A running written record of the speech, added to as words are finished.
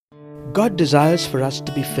God desires for us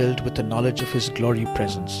to be filled with the knowledge of His glory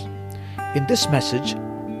presence. In this message,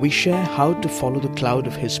 we share how to follow the cloud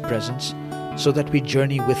of His presence so that we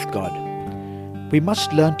journey with God. We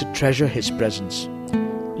must learn to treasure His presence.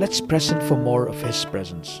 Let's press in for more of His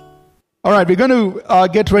presence. All right, we're going to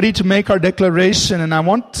get ready to make our declaration, and I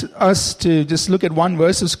want us to just look at one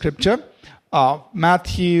verse of Scripture,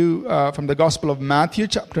 Matthew, from the Gospel of Matthew,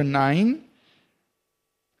 chapter 9.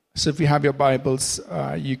 So if you have your Bibles,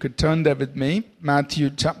 you could turn there with me. Matthew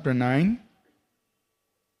chapter 9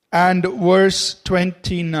 and verse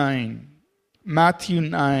 29. Matthew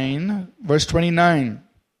 9, verse 29.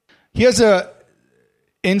 Here's an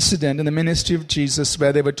incident in the ministry of Jesus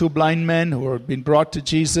where there were two blind men who had been brought to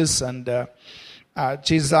Jesus, and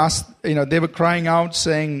Jesus asked, they were crying out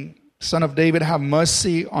saying, "Son of David, have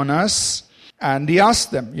mercy on us." And he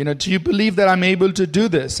asked them, "Do you believe that I'm able to do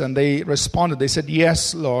this?" And they responded. They said,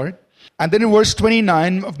 "Yes, Lord." And then in verse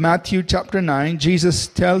 29 of Matthew chapter 9, Jesus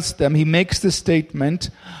tells them, he makes the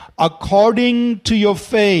statement, "According to your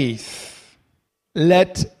faith,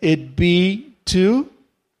 let it be to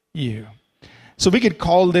you." So we could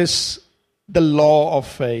call this the law of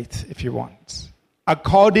faith, if you want.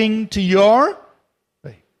 According to your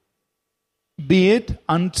faith, be it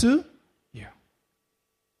unto you.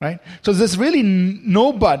 Right? So there's really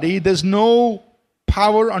nobody, there's no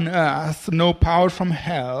power on earth, no power from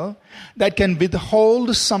hell that can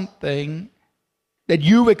withhold something that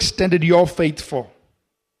you extended your faith for.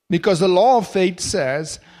 Because the law of faith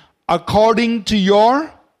says, according to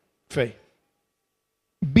your faith,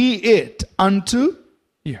 be it unto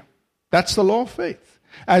you. That's the law of faith.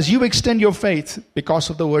 As you extend your faith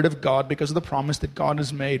because of the word of God, because of the promise that God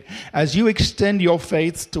has made, as you extend your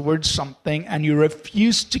faith towards something and you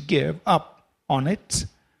refuse to give up on it,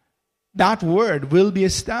 that word will be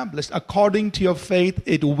established. According to your faith,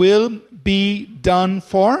 it will be done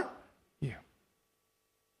for you.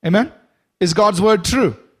 Amen? Is God's word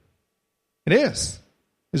true? It is.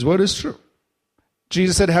 His word is true.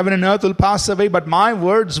 Jesus said, "Heaven and earth will pass away, but my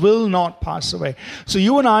words will not pass away." So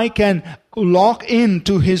you and I can lock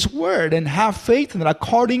into His word and have faith in that.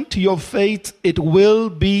 According to your faith, it will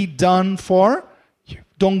be done for you.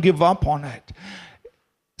 Don't give up on it.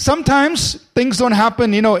 Sometimes things don't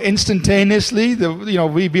happen, instantaneously.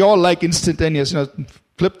 We all like instantaneous,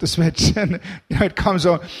 flip the switch and it comes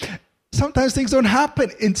on. Sometimes things don't happen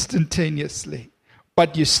instantaneously,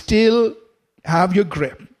 but you still have your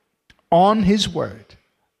grip on His word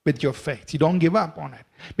with your faith. You don't give up on it.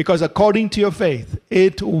 Because according to your faith,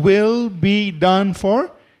 it will be done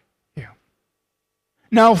for you.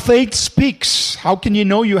 Now, faith speaks. How can you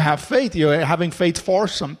know you have faith? You're having faith for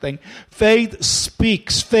something. Faith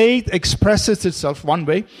speaks. Faith expresses itself one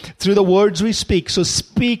way, through the words we speak. So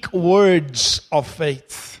speak words of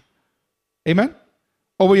faith. Amen?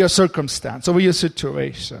 Over your circumstance, over your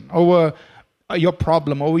situation, over your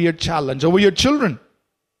problem, over your challenge, over your children,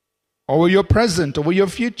 over your present, over your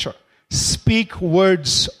future. Speak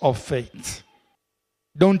words of faith.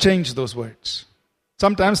 Don't change those words.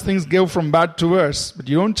 Sometimes things go from bad to worse, but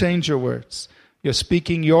you don't change your words. You're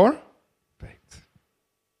speaking your faith.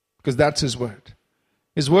 Because that's His word.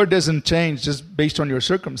 His word doesn't change just based on your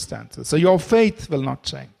circumstances. So your faith will not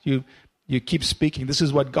change. You keep speaking. This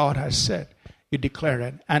is what God has said. You declare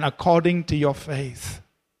it. And according to your faith,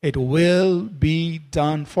 it will be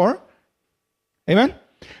done for. Amen?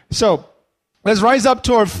 So, let's rise up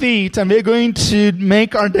to our feet and we're going to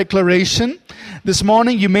make our declaration. This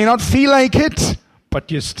morning you may not feel like it,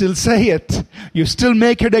 but you still say it. You still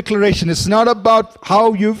make your declaration. It's not about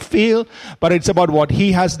how you feel, but it's about what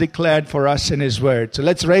He has declared for us in His word. So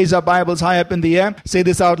let's raise our Bibles high up in the air. Say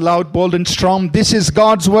this out loud, bold and strong. This is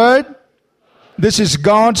God's word. This is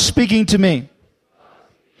God speaking to me.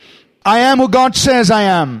 I am who God says I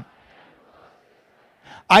am.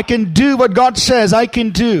 I can do what God says I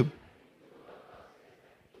can do.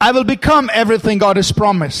 I will become everything God has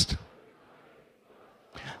promised.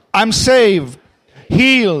 I'm saved,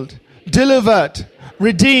 healed, delivered,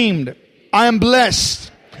 redeemed. I am blessed,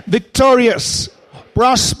 victorious,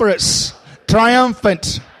 prosperous,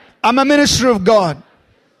 triumphant. I'm a minister of God,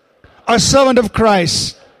 a servant of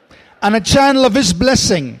Christ, and a channel of His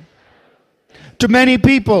blessing to many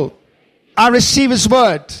people. I receive His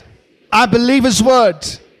word. I believe His word.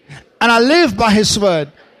 And I live by His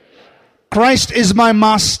word. Christ is my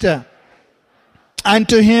master. And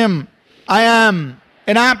to Him I am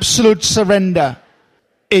in absolute surrender.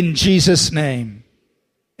 In Jesus' name.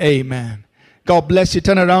 Amen. God bless you.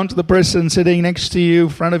 Turn around to the person sitting next to you, in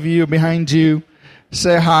front of you, behind you.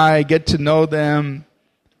 Say hi, get to know them.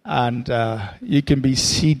 And you can be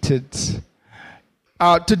seated.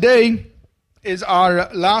 Today is our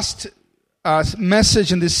last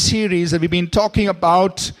message in this series that we've been talking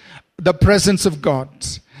about the presence of God.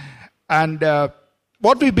 And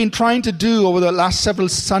what we've been trying to do over the last several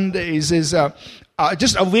Sundays is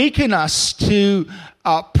just awaken us to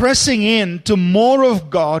pressing in to more of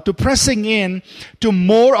God, to pressing in to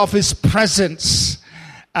more of His presence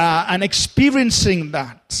and experiencing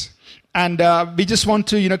that. And we just want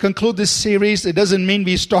to, conclude this series. It doesn't mean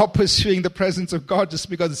we stop pursuing the presence of God just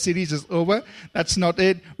because the series is over. That's not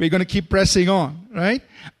it. We're going to keep pressing on, right?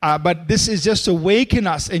 But this is just to awaken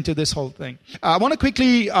us into this whole thing. I want to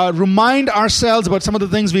quickly remind ourselves about some of the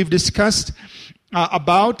things we've discussed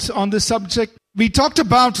about on this subject. We talked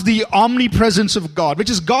about the omnipresence of God, which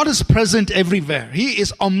is God is present everywhere. He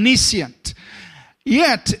is omniscient.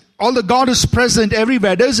 Yet, although God is present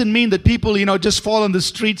everywhere, doesn't mean that people, just fall on the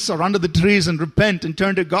streets or under the trees and repent and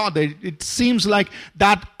turn to God. It seems like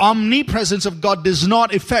that omnipresence of God does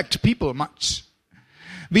not affect people much.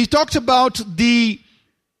 We talked about the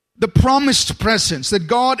promised presence, that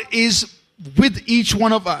God is with each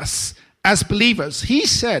one of us as believers. He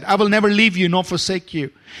said, I will never leave you nor forsake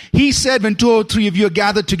you. He said, when 2 or 3 of you are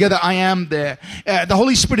gathered together, I am there. The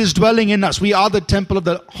Holy Spirit is dwelling in us. We are the temple of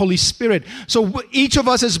the Holy Spirit. So each of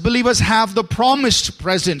us as believers have the promised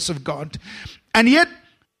presence of God. And yet,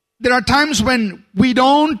 there are times when we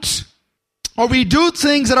don't, or we do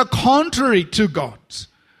things that are contrary to God,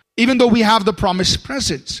 even though we have the promised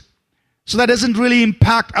presence. So that doesn't really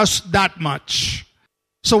impact us that much.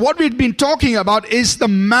 So what we've been talking about is the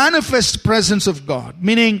manifest presence of God,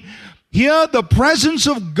 meaning here the presence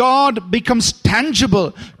of God becomes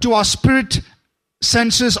tangible to our spirit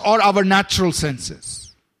senses or our natural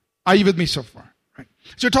senses. Are you with me so far? Right.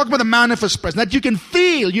 So you're talking about the manifest presence, that you can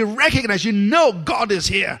feel, you recognize, you know God is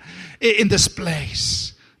here in this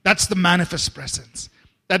place. That's the manifest presence.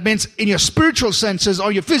 That means in your spiritual senses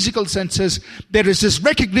or your physical senses, there is this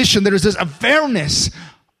recognition, there is this awareness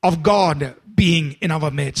of God being in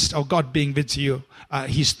our midst, or God being with you.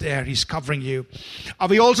 He's there, He's covering you.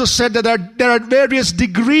 We also said that there are various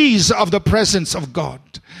degrees of the presence of God.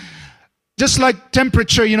 Just like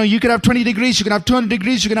temperature, you can have 20 degrees, you can have 200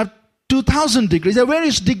 degrees, you can have 2,000 degrees. There are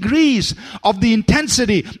various degrees of the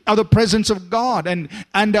intensity of the presence of God. And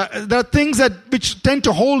there are things which tend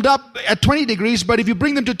to hold up at 20 degrees, but if you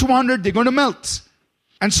bring them to 200, they're going to melt.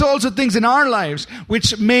 And so also things in our lives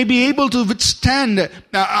which may be able to withstand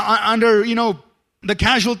under, the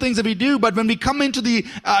casual things that we do. But when we come into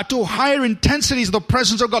to higher intensities of the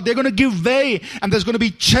presence of God, they're going to give way, and there's going to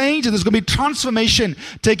be change, and there's going to be transformation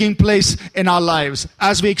taking place in our lives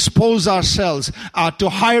as we expose ourselves to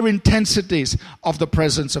higher intensities of the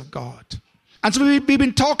presence of God. And so we've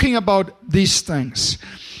been talking about these things.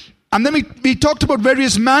 And then we talked about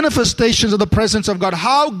various manifestations of the presence of God,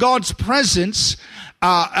 how God's presence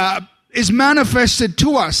is manifested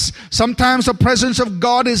to us. Sometimes the presence of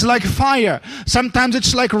God is like fire. Sometimes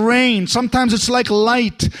it's like rain. Sometimes it's like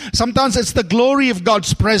light. Sometimes it's the glory of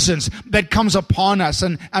God's presence that comes upon us.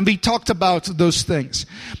 And we talked about those things.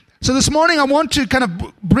 So this morning I want to kind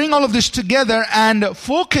of bring all of this together and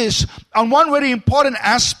focus on one very important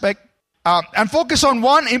aspect.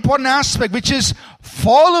 Which is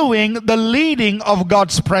following the leading of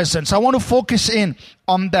God's presence. I want to focus in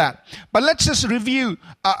on that. But let's just review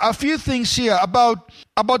a few things here about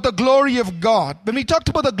the glory of God. When we talked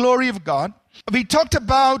about the glory of God, we talked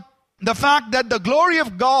about the fact that the glory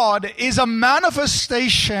of God is a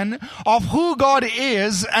manifestation of who God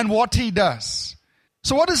is and what He does.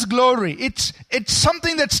 So what is glory? It's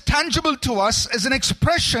something that's tangible to us as an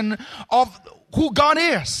expression of who God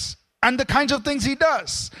is and the kinds of things He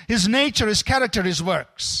does. His nature, His character, His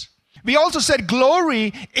works. We also said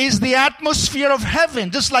glory is the atmosphere of heaven,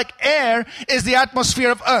 just like air is the atmosphere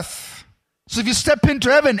of earth. So if you step into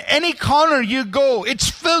heaven, any corner you go, it's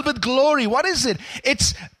filled with glory. What is it?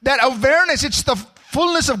 It's that awareness, it's the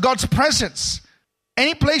fullness of God's presence.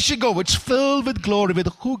 Any place you go, it's filled with glory, with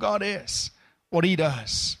who God is, what He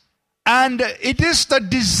does. And it is the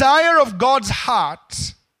desire of God's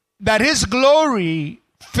heart that His glory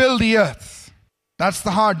fill the earth. That's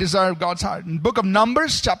the heart, desire of God's heart. In the book of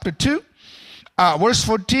Numbers, chapter 2, verse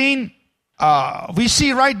 14, we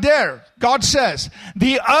see right there, God says,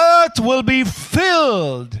 the earth will be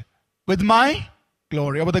filled with my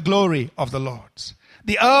glory, or with the glory of the Lord.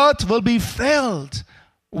 The earth will be filled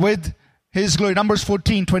with His glory. Numbers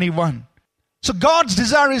 14:21. So God's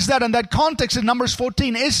desire is that, and that context in Numbers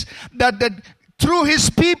 14 is that through His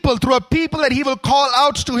people, through a people that He will call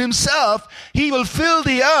out to Himself, He will fill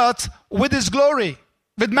the earth with His glory,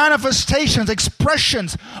 with manifestations,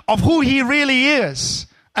 expressions of who He really is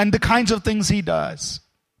and the kinds of things He does.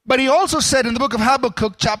 But He also said in the book of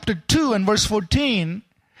Habakkuk chapter 2 and verse 14,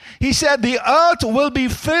 He said the earth will be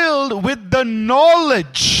filled with the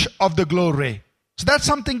knowledge of the glory. So that's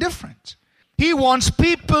something different. He wants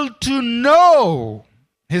people to know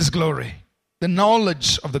His glory. The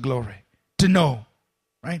knowledge of the glory. To know.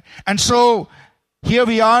 Right? And so here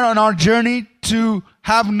we are on our journey to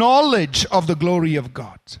have knowledge of the glory of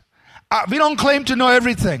God. We don't claim to know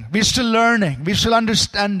everything. We're still learning. We're still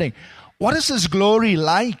understanding. What is His glory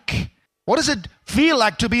like? What does it feel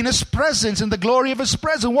like to be in His presence, in the glory of His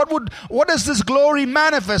presence? What does this glory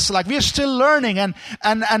manifest like? We're still learning,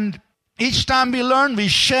 and each time we learn, we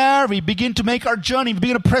share, we begin to make our journey, we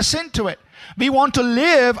begin to press into it. We want to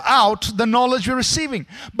live out the knowledge we're receiving.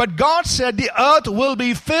 But God said the earth will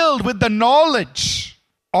be filled with the knowledge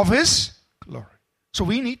of His glory. So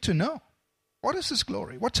we need to know. What is His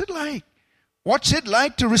glory? What's it like? What's it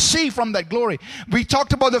like to receive from that glory? We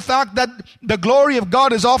talked about the fact that the glory of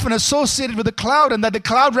God is often associated with the cloud, and that the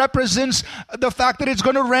cloud represents the fact that it's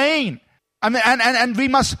going to rain. And we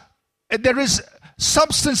must, there is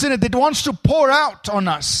substance in it that wants to pour out on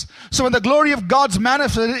us. So when the glory of God's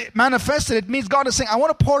manifested, it means God is saying, I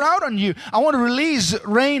want to pour out on you. I want to release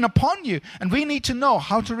rain upon you. And we need to know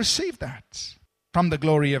how to receive that from the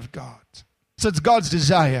glory of God. So it's God's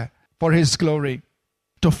desire for His glory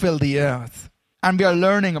to fill the earth. And we are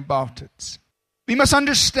learning about it. We must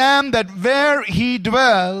understand that where He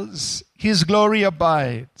dwells, His glory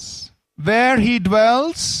abides. Where He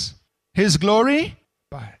dwells, His glory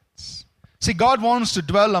abides. See, God wants to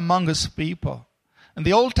dwell among His people. In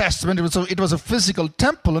the Old Testament, it was a physical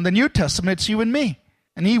temple. In the New Testament, it's you and me.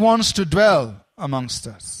 And He wants to dwell amongst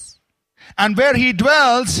us. And where He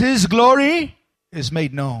dwells, His glory is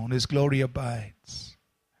made known. His glory abides.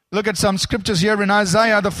 Look at some scriptures here in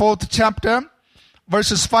Isaiah, the 4th chapter,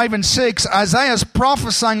 verses 5 and 6. Isaiah is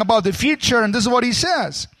prophesying about the future, and this is what he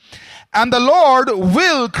says. And the Lord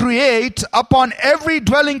will create upon every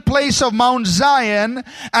dwelling place of Mount Zion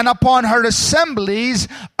and upon her assemblies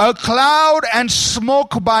a cloud and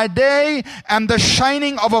smoke by day and the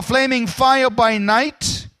shining of a flaming fire by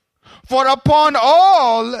night. For upon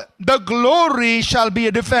all the glory shall be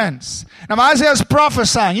a defense. Now Isaiah is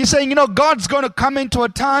prophesying. He's saying, God's going to come into a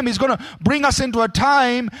time. He's going to bring us into a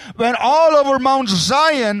time when all over Mount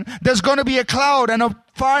Zion, there's going to be a cloud and a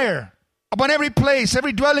fire. Upon every place,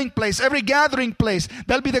 every dwelling place, every gathering place,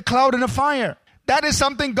 there'll be the cloud and a fire. That is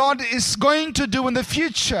something God is going to do in the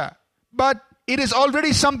future. But it is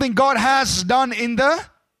already something God has done in the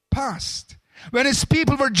past. When His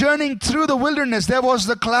people were journeying through the wilderness, there was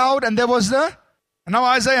the cloud and there was and now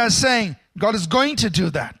Isaiah is saying, God is going to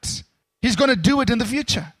do that. He's going to do it in the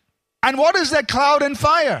future. And what is that cloud and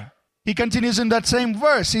fire? He continues in that same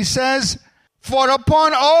verse. He says, for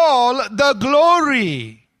upon all the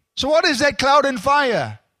glory. So what is that cloud and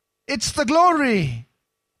fire? It's the glory.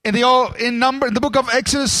 In the book of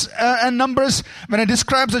Exodus and Numbers, when it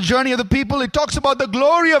describes the journey of the people, it talks about the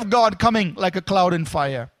glory of God coming like a cloud and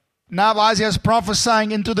fire. Now Isaiah is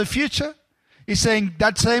prophesying into the future. He's saying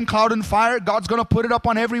that same cloud and fire, God's going to put it up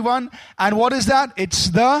on everyone. And what is that? It's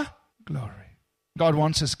the glory. God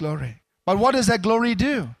wants His glory. But what does that glory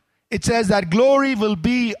do? It says that glory will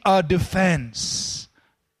be a defense.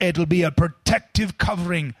 It will be a protective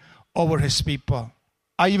covering over His people.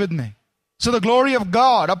 Are you with me? So the glory of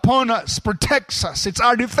God upon us protects us. It's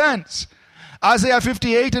our defense. Isaiah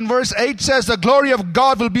 58 and verse 8 says the glory of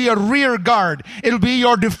God will be a rear guard. It'll be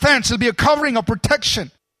your defense. It'll be a covering of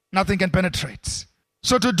protection. Nothing can penetrate.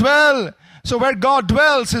 So where God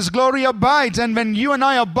dwells, His glory abides. And when you and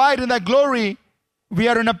I abide in that glory, we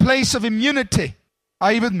are in a place of immunity.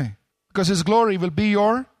 Are you with me? Because His glory will be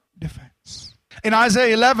your defense. In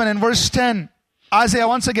Isaiah 11 and verse 10, Isaiah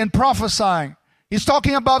once again prophesying. He's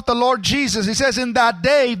talking about the Lord Jesus. He says, in that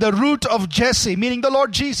day, the root of Jesse, meaning the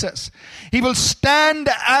Lord Jesus, He will stand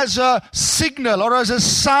as a signal or as a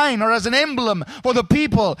sign or as an emblem for the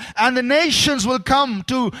people. And the nations will come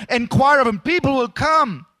to inquire of Him. People will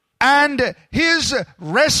come. And His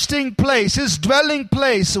resting place, His dwelling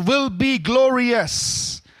place will be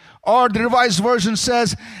glorious. Or the Revised Version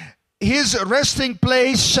says, His resting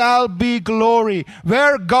place shall be glory.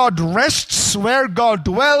 Where God rests, where God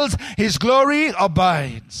dwells, His glory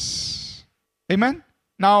abides. Amen?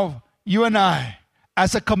 Now, you and I,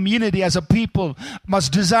 as a community, as a people,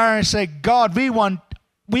 must desire and say, God, we want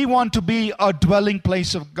to be a dwelling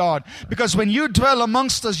place of God. Because when you dwell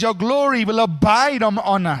amongst us, your glory will abide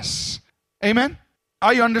on us. Amen?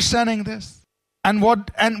 Are you understanding this? And what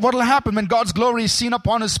will happen when God's glory is seen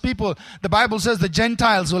upon His people? The Bible says the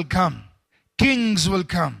Gentiles will come. Kings will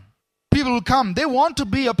come. people will come. They want to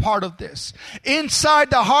be a part of this.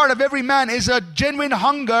 Inside the heart of every man is a genuine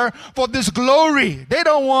hunger for this glory. They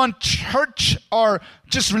don't want church or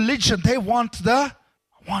just religion. They want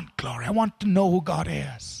glory. I want to know who God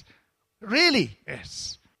is. Really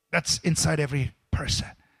is. That's inside every person.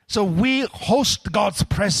 So we host God's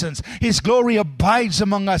presence. His glory abides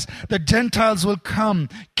among us. The Gentiles will come.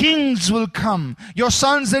 Kings will come. Your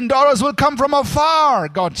sons and daughters will come from afar,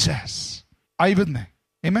 God says. Are you with me?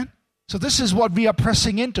 Amen? So this is what we are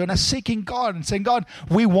pressing into and are seeking God and saying, God,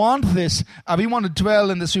 we want this. We want to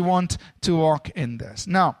dwell in this. We want to walk in this.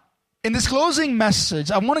 Now, in this closing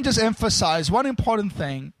message, I want to just emphasize one important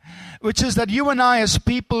thing, which is that you and I as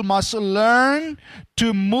people must learn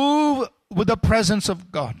to move with the presence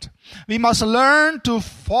of God. We must learn to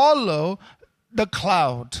follow the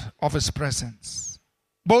cloud of His presence,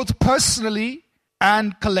 both personally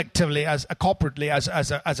and collectively, as corporately,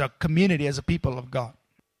 as a community, as a people of God.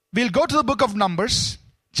 We'll go to the book of Numbers,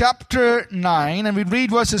 chapter 9, and we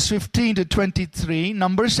read verses 15 to 23.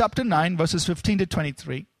 Numbers chapter 9, verses 15 to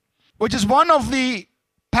 23, which is one of the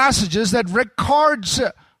passages that records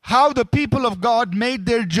how the people of God made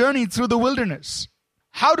their journey through the wilderness.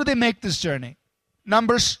 How do they make this journey?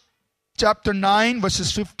 Numbers chapter 9,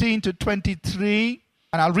 verses 15 to 23.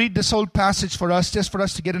 And I'll read this whole passage for us, just for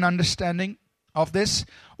us to get an understanding of this.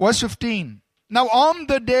 Verse 15. Now on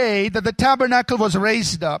the day that the tabernacle was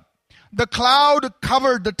raised up, the cloud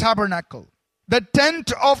covered the tabernacle, the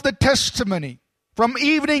tent of the testimony. From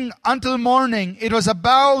evening until morning, it was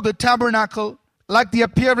above the tabernacle like the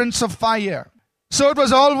appearance of fire. So it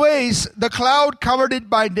was always the cloud covered it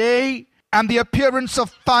by day and the appearance of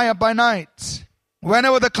fire by night.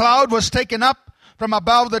 Whenever the cloud was taken up from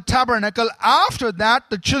above the tabernacle, after that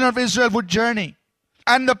the children of Israel would journey.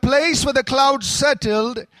 And the place where the cloud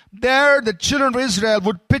settled, there the children of Israel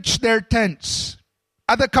would pitch their tents.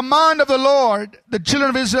 At the command of the Lord, the children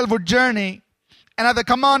of Israel would journey, and at the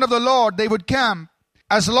command of the Lord they would camp.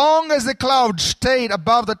 As long as the cloud stayed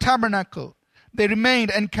above the tabernacle, they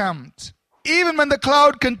remained encamped. Even when the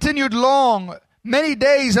cloud continued long, many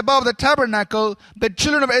days above the tabernacle, the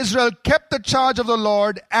children of Israel kept the charge of the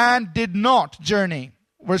Lord and did not journey.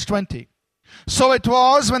 Verse 20. So it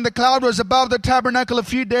was when the cloud was above the tabernacle a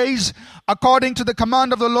few days, according to the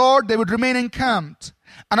command of the Lord, they would remain encamped.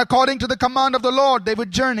 And according to the command of the Lord, they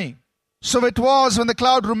would journey. So it was when the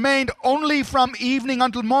cloud remained only from evening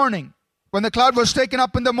until morning. When the cloud was taken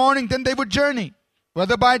up in the morning, then they would journey,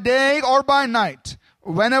 whether by day or by night.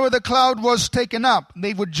 Whenever the cloud was taken up,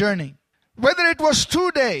 they would journey. Whether it was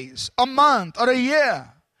 2 days, a month, or a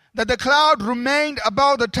year, that the cloud remained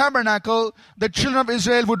above the tabernacle, the children of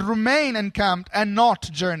Israel would remain encamped and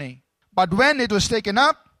not journey. But when it was taken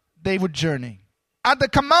up, they would journey. At the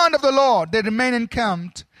command of the Lord, they remained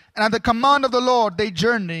encamped, and at the command of the Lord, they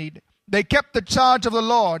journeyed. They kept the charge of the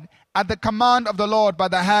Lord at the command of the Lord by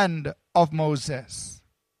the hand of Moses.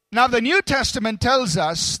 Now, the New Testament tells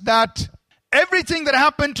us that everything that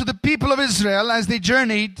happened to the people of Israel as they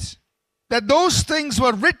journeyed, that those things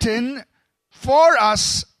were written for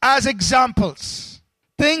us as examples,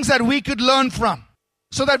 things that we could learn from,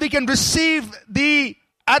 so that we can receive the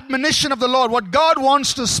admonition of the Lord, what God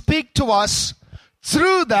wants to speak to us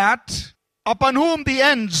through that, upon whom the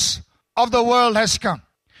ends of the world has come.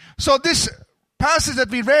 So this passage that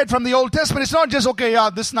we read from the Old Testament, it's not just, okay,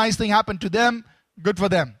 this nice thing happened to them, good for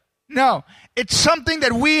them. No, it's something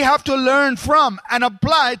that we have to learn from and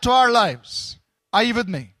apply to our lives. Are you with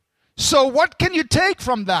me? So what can you take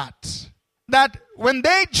from that? That when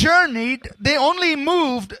they journeyed, they only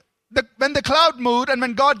moved when the cloud moved and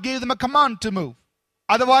when God gave them a command to move.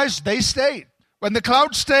 Otherwise, they stayed. When the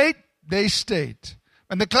cloud stayed, they stayed.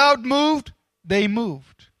 When the cloud moved, they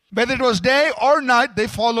moved. Whether it was day or night, they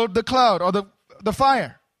followed the cloud or the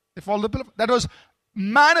fire. They followed the pillar. That was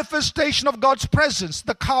manifestation of God's presence,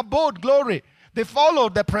 the kabod, glory. They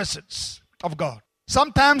followed the presence of God.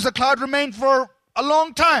 Sometimes the cloud remained for a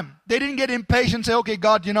long time. They didn't get impatient and say, okay,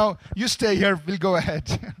 God, you stay here, we'll go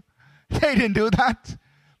ahead. They didn't do that.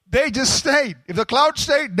 They just stayed. If the cloud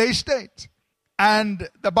stayed, they stayed. And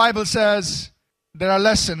the Bible says there are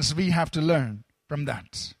lessons we have to learn from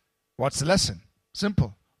that. What's the lesson?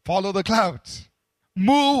 Simple. Follow the clouds.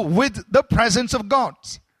 Move with the presence of God.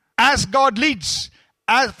 As God leads,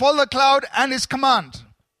 follow the cloud and His command.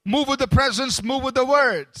 Move with the presence, move with the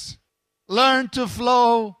words. Learn to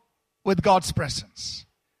flow with God's presence.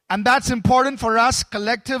 And that's important for us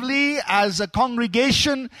collectively as a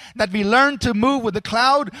congregation, that we learn to move with the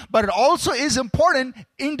cloud. But it also is important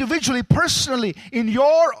individually, personally, in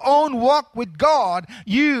your own walk with God.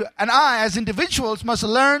 You and I as individuals must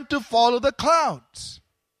learn to follow the clouds,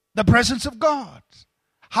 the presence of God.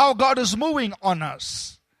 how God is moving on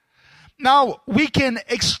us. Now, we can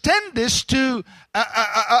extend this to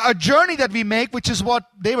a journey that we make, which is what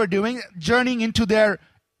they were doing, journeying into their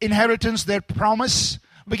inheritance, their promise.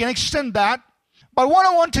 We can extend that. But what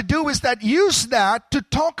I want to do is that use that to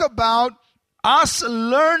talk about us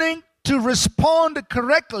learning to respond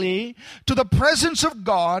correctly to the presence of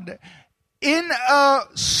God in a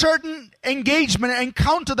certain engagement,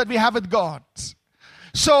 encounter that we have with God.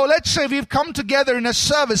 So let's say we've come together in a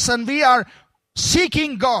service and we are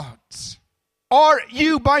seeking God. Or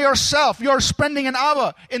you by yourself, you're spending an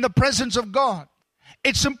hour in the presence of God.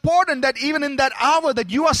 It's important that even in that hour that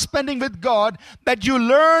you are spending with God, that you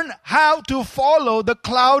learn how to follow the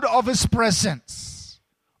cloud of His presence.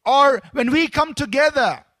 Or when we come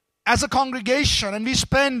together as a congregation and we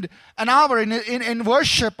spend an hour in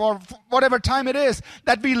worship or whatever time it is,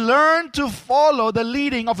 that we learn to follow the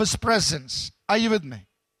leading of His presence. Are you with me?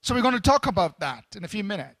 So we're going to talk about that in a few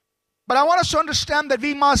minutes. But I want us to understand that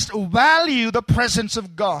we must value the presence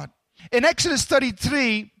of God. In Exodus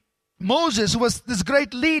 33, Moses was this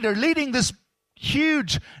great leader leading this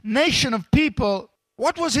huge nation of people.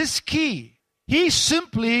 What was his key? He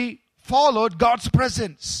simply followed God's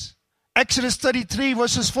presence. Exodus 33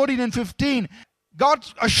 verses 14 and 15. God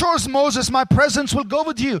assures Moses, my presence will go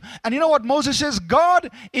with you. And you know what Moses says? God,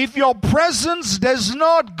 if your presence does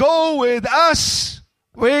not go with us,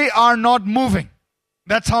 we are not moving.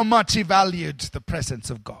 That's how much he valued the presence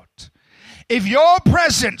of God. If your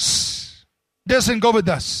presence doesn't go with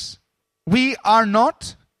us, we are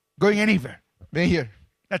not going anywhere. We're here.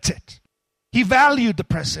 That's it. He valued the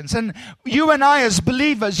presence. And you and I as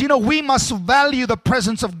believers, we must value the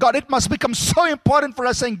presence of God. It must become so important for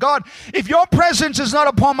us saying, God, if your presence is not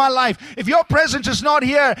upon my life, if your presence is not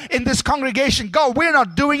here in this congregation, God, we're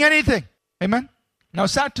not doing anything. Amen? Now,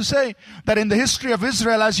 sad to say that in the history of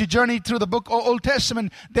Israel, as you journey through the book of Old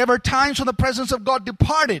Testament, there were times when the presence of God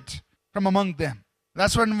departed from among them.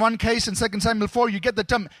 That's when in one case in 2 Samuel 4, you get the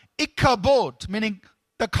term Ichabod, meaning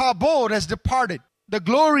the kabod has departed. The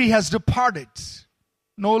glory has departed.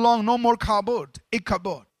 No more kabod,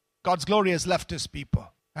 Ichabod. God's glory has left His people.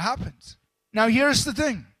 It happens. Now, here's the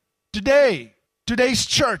thing. Today's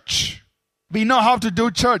church, we know how to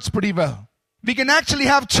do church pretty well. We can actually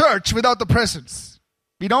have church without the presence.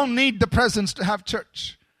 We don't need the presence to have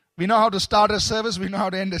church. We know how to start a service. We know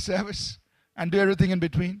how to end a service and do everything in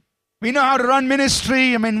between. We know how to run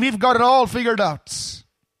ministry. We've got it all figured out.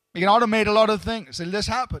 We can automate a lot of things. It'll just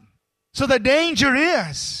happen. So the danger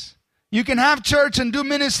is you can have church and do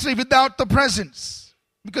ministry without the presence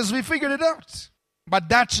because we figured it out. But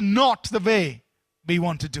that's not the way we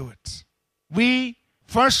want to do it. We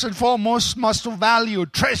first and foremost must value,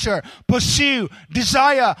 treasure, pursue,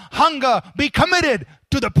 desire, hunger, be committed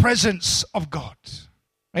to the presence of God.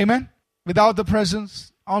 Amen? Without the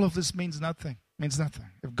presence, all of this means nothing. Means nothing.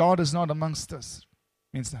 If God is not amongst us,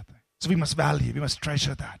 it means nothing. So we must value, we must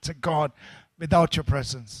treasure that. Say, God, without your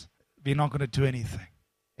presence, we're not going to do anything.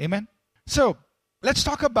 Amen? So, let's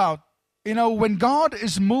talk about, when God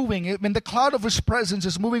is moving, when the cloud of His presence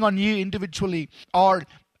is moving on you individually or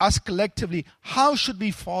us collectively, how should we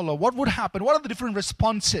follow? What would happen? What are the different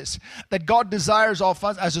responses that God desires of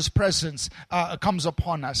us as His presence comes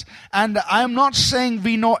upon us? And I'm not saying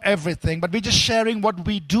we know everything, but we're just sharing what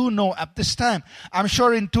we do know at this time. I'm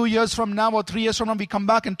sure in 2 years from now or 3 years from now, we come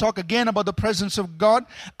back and talk again about the presence of God.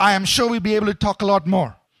 I am sure we'll be able to talk a lot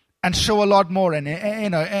more and show a lot more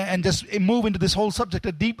and just move into this whole subject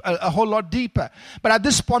a whole lot deeper. But at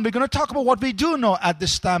this point, we're going to talk about what we do know at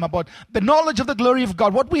this time, about the knowledge of the glory of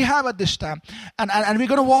God, what we have at this time. And we're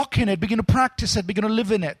going to walk in it, begin to practice it, begin to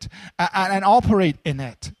live in it, and operate in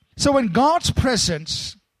it. So when God's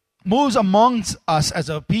presence moves amongst us as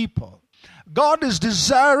a people, God is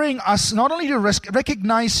desiring us not only to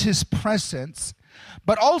recognize His presence,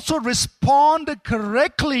 but also respond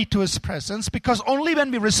correctly to His presence, because only when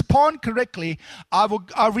we respond correctly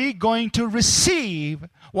are we going to receive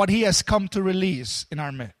what He has come to release in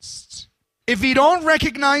our midst. If we don't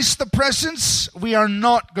recognize the presence, we are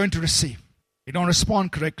not going to receive. We don't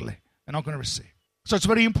respond correctly, we're not going to receive. So it's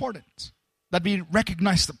very important that we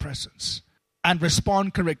recognize the presence and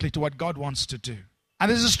respond correctly to what God wants to do. And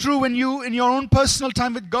this is true when you, in your own personal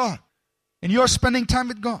time with God, in your spending time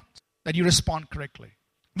with God, that you respond correctly.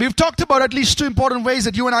 We've talked about at least 2 important ways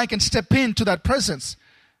that you and I can step into that presence.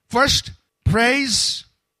 First, praise.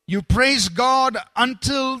 You praise God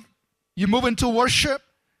until you move into worship,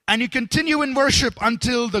 and you continue in worship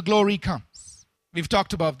until the glory comes. We've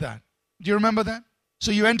talked about that. Do you remember that? So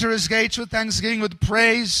you enter His gates with thanksgiving, with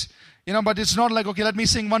praise, but it's not like, okay, let me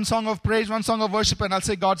sing one song of praise, one song of worship, and I'll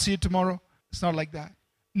say, God, see you tomorrow. It's not like that.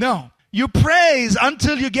 No. You praise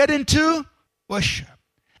until you get into worship.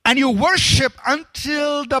 And you worship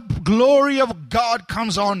until the glory of God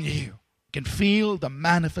comes on you. You can feel the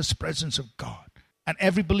manifest presence of God. And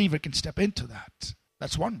every believer can step into that.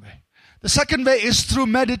 That's one way. The second way is through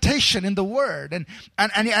meditation in the Word. And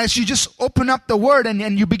as you just open up the Word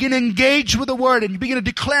and you begin to engage with the Word and you begin to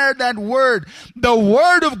declare that Word, the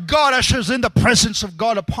Word of God ushers in the presence of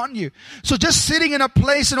God upon you. So just sitting in a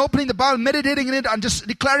place and opening the Bible, meditating in it and just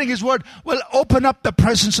declaring His Word will open up the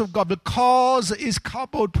presence of God, will cause His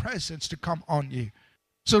cardboard presence to come on you.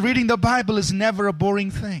 So reading the Bible is never a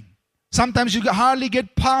boring thing. Sometimes you hardly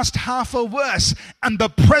get past half a verse and the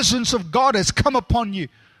presence of God has come upon you.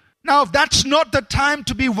 Now, that's not the time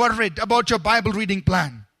to be worried about your Bible reading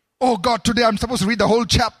plan. Oh God, today I'm supposed to read the whole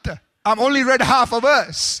chapter. I've only read half a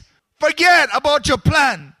verse. Forget about your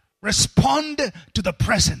plan. Respond to the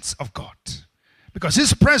presence of God. Because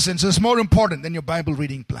His presence is more important than your Bible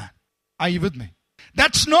reading plan. Are you with me?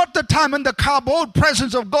 That's not the time when the cardboard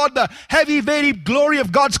presence of God, the heavy, weighty glory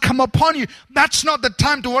of God's come upon you. That's not the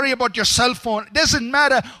time to worry about your cell phone. It doesn't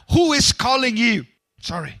matter who is calling you.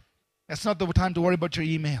 Sorry. That's not the time to worry about your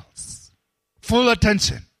emails. Full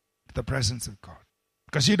attention to the presence of God.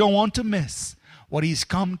 Because you don't want to miss what He's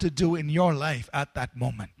come to do in your life at that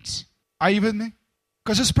moment. Are you with me?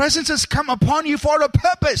 Because His presence has come upon you for a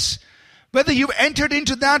purpose. Whether you've entered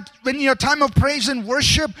into that when your time of praise and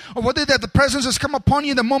worship, or whether that the presence has come upon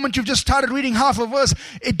you the moment you've just started reading half a verse,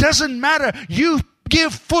 it doesn't matter. You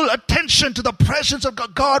give full attention to the presence of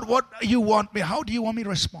God. God, what do you want me? How do you want me to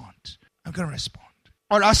respond? I'm going to respond.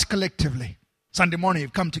 Or us collectively. Sunday morning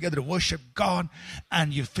you've come together to worship God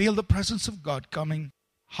and you feel the presence of God coming.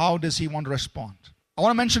 How does He want to respond? I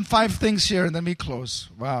want to mention 5 things here and then we close.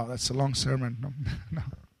 Wow, that's a long sermon. No.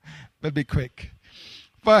 We'll be quick.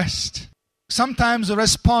 First, sometimes the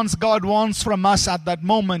response God wants from us at that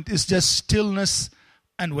moment is just stillness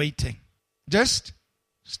and waiting. Just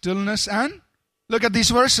stillness and look at these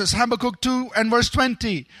verses. Habakkuk 2 and verse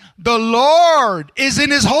 20. The Lord is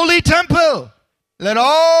in His holy temple. Let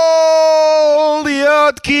all the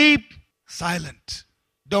earth keep silent.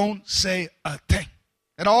 Don't say a thing.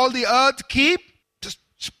 Let all the earth keep, just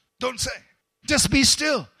don't say. Just be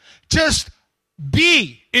still. Just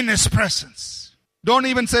be in His presence. Don't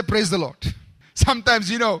even say praise the Lord.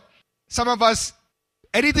 Sometimes, some of us,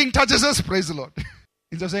 anything touches us, praise the Lord.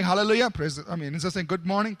 Instead of saying hallelujah, instead of saying good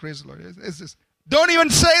morning, praise the Lord. It's just, don't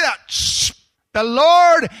even say that. Shh. The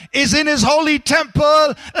Lord is in His holy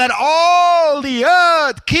temple. Let all the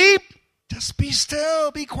earth keep. Just be still,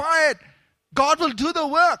 be quiet. God will do the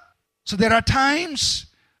work. So there are times,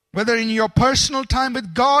 whether in your personal time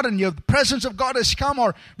with God and your presence of God has come,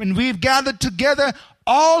 or when we've gathered together,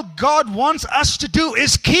 all God wants us to do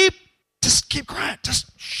is just keep quiet.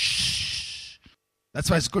 Just shh. That's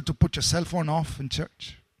why it's good to put your cell phone off in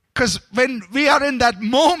church. Because when we are in that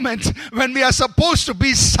moment, when we are supposed to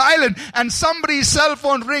be silent and somebody's cell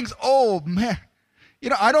phone rings, oh man.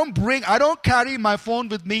 I don't carry my phone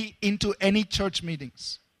with me into any church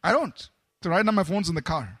meetings. I don't. So right now my phone's in the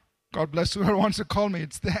car. God bless whoever wants to call me,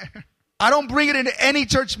 it's there. I don't bring it into any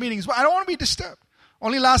church meetings. I don't want to be disturbed.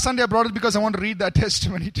 Only last Sunday I brought it because I want to read that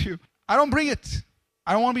testimony to you. I don't bring it.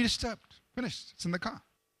 I don't want to be disturbed. Finished. It's in the car.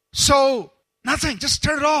 So, nothing. Just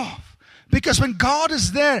turn it off. Because when God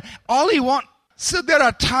is there, all He wants. So there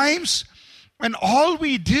are times when all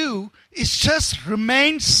we do is just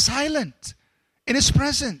remain silent in His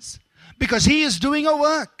presence. Because He is doing a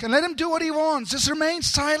work. And let Him do what He wants. Just remain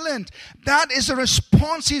silent. That is a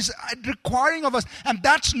response He's requiring of us. And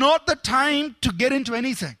that's not the time to get into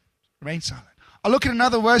anything. Remain silent. I'll look at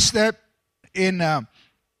another verse there in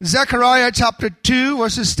Zechariah chapter 2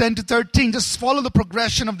 verses 10 to 13. Just follow the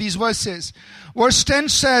progression of these verses. Verse 10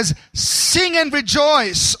 says, sing and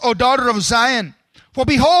rejoice, O daughter of Zion. For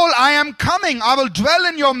behold, I am coming. I will dwell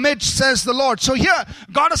in your midst, says the Lord. So here,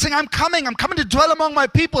 God is saying, I'm coming to dwell among my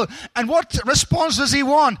people. And what response does He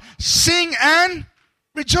want? Sing and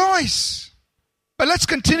rejoice. But let's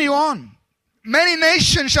continue on. Many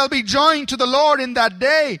nations shall be joined to the Lord in that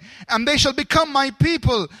day, and they shall become my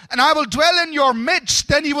people. And I will dwell in your midst.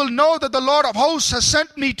 Then you will know that the Lord of hosts has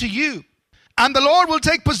sent me to you. And the Lord will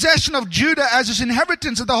take possession of Judah as His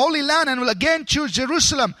inheritance of the Holy Land, and will again choose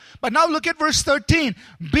Jerusalem. But now look at verse 13.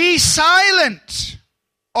 Be silent,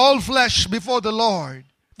 all flesh, before the Lord,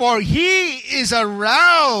 for He is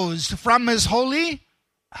aroused from His holy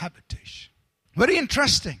habitation. Very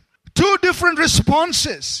interesting. 2 different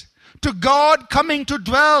responses to God coming to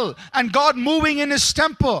dwell and God moving in His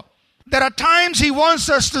temple. There are times He wants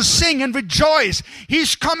us to sing and rejoice.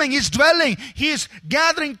 He's coming, He's dwelling, He is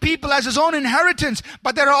gathering people as His own inheritance.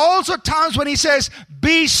 But there are also times when He says,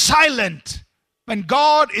 be silent. When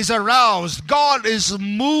God is aroused, God is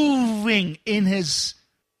moving in His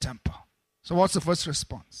temple. So what's the first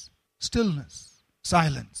response? Stillness,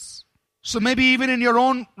 silence. So maybe even in your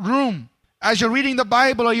own room, as you're reading the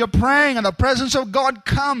Bible or you're praying and the presence of God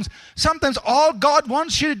comes, sometimes all God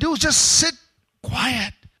wants you to do is just sit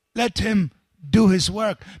quiet. Let Him do His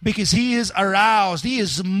work because He is aroused. He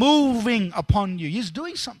is moving upon you. He's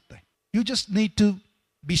doing something. You just need to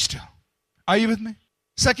be still. Are you with me?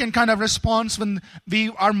 Second kind of response when we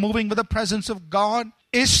are moving with the presence of God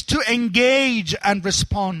is to engage and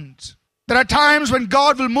respond. There are times when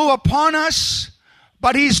God will move upon us,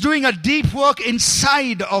 but He's doing a deep work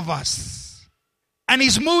inside of us. And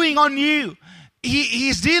He's moving on you.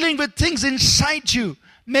 He's dealing with things inside you.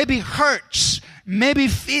 Maybe hurts, maybe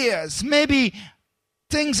fears, maybe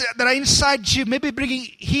things that are inside you, maybe bringing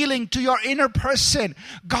healing to your inner person.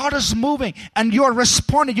 God is moving and you're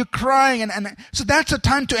responding, you're crying. And so that's a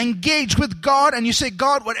time to engage with God and you say,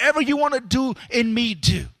 God, whatever you want to do in me,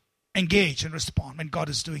 do. Engage and respond when God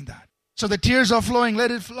is doing that. So the tears are flowing,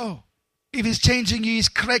 let it flow. If He's changing you, He's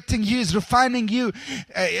correcting you, He's refining you,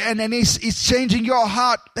 and He's changing your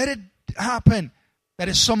heart, let it happen. That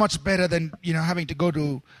is so much better than, having to go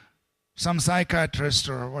to some psychiatrist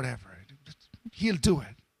or whatever. He'll do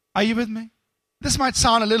it. Are you with me? This might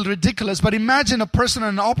sound a little ridiculous, but imagine a person on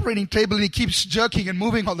an operating table and he keeps jerking and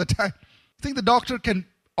moving all the time. Think the doctor can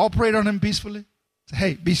operate on him peacefully? Say,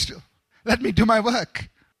 hey, be still. Let me do my work.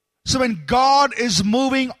 So when God is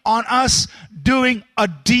moving on us, doing a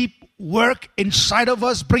deep work inside of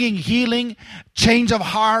us, bringing healing, change of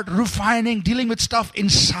heart, refining, dealing with stuff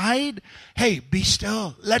inside, hey, be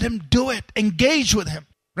still. Let Him do it. Engage with Him.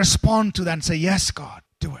 Respond to that and say, yes, God,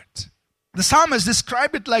 do it. The psalmist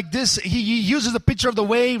described it like this. He uses the picture of the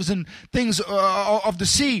waves and things of the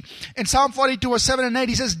sea. In Psalm 42 verse 7 and 8,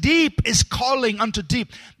 he says, deep is calling unto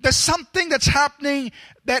deep. There's something that's happening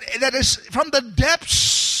that is from the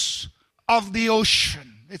depths of the ocean.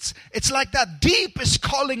 It's like that. Deep is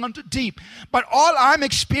calling unto deep. But all I'm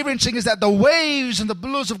experiencing is that the waves and the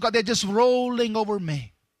billows of God, they're just rolling over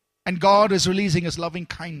me. And God is releasing His loving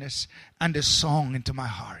kindness and His song into my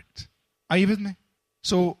heart. Are you with me?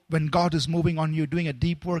 So when God is moving on you, doing a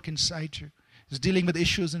deep work inside you, He's dealing with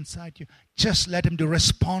issues inside you, just let Him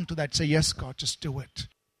respond to that. Say, yes, God, just do it.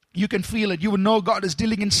 You can feel it. You will know God is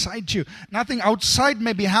dealing inside you. Nothing outside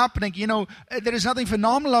may be happening. There is nothing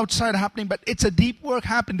phenomenal outside happening, but it's a deep work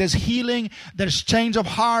happening. There's healing. There's change of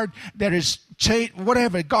heart. There is change,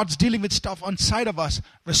 whatever. God's dealing with stuff inside of us.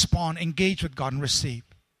 Respond, engage with God and receive.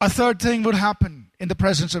 A third thing would happen in the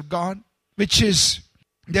presence of God, which is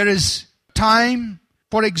there is time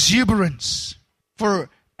for exuberance, for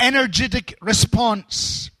energetic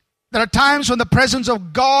response. There are times when the presence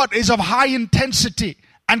of God is of high intensity.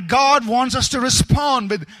 And God wants us to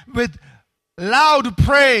respond with loud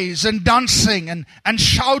praise and dancing and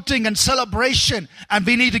shouting and celebration. And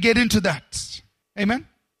we need to get into that. Amen?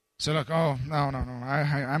 So like, oh, no.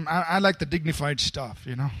 I like the dignified stuff,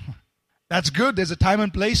 That's good. There's a time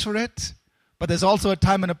and place for it. But there's also a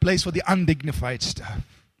time and a place for the undignified stuff.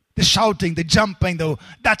 The shouting, the jumping, though.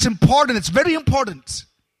 That's important. It's very important.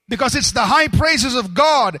 Because it's the high praises of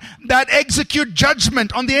God that execute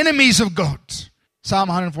judgment on the enemies of God. Psalm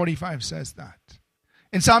 145 says that.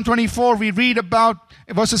 In Psalm 24, we read about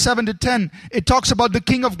verses 7 to 10. It talks about the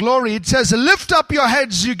King of Glory. It says, lift up your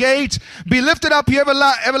heads, you gates. Be lifted up, you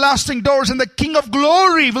everlasting doors, and the King of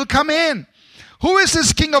Glory will come in. Who is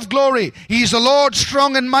this King of Glory? He is the Lord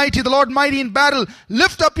strong and mighty, the Lord mighty in battle.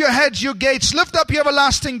 Lift up your heads, you gates. Lift up your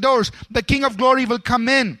everlasting doors. The King of Glory will come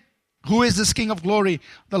in. Who is this King of Glory?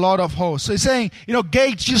 The Lord of hosts. So he's saying,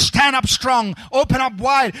 gates, you stand up strong, open up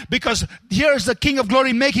wide, because here's the King of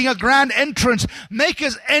Glory making a grand entrance. Make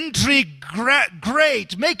His entry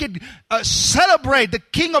great. Make it celebrate. The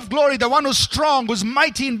King of Glory, the one who's strong, who's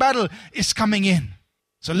mighty in battle, is coming in.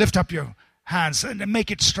 So lift up your hands and make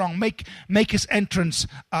it strong. Make His entrance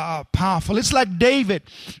powerful. It's like David.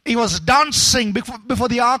 He was dancing before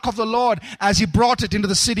the ark of the Lord as he brought it into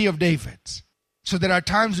the city of David. So there are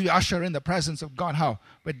times we usher in the presence of God. How?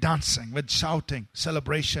 With dancing, with shouting,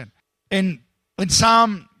 celebration. In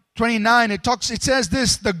Psalm 29, it says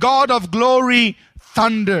this, the God of glory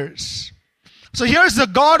thunders. So here's the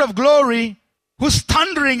God of glory who's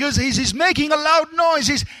thundering. He's making a loud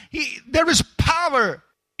noise. There is power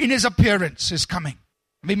in His appearance. His coming.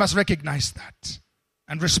 We must recognize that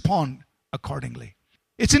and respond accordingly.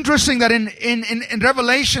 It's interesting that in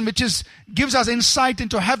Revelation, which gives us insight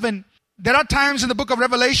into heaven, there are times in the book of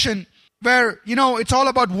Revelation where, it's all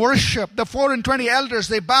about worship. The 4 and 20 elders,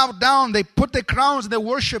 they bow down, they put their crowns, they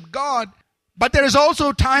worship God. But there is also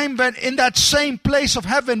a time when in that same place of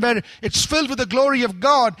heaven where it's filled with the glory of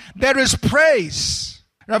God, there is praise.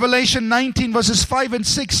 Revelation 19 verses 5 and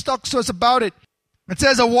 6 talks to us about it. It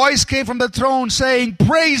says, a voice came from the throne saying,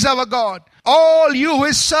 praise our God, all you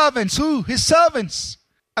his servants. Who? His servants.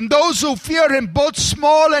 And those who fear him, both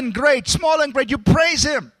small and great, you praise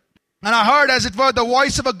him. And I heard, as it were, the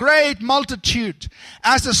voice of a great multitude,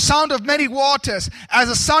 as the sound of many waters, as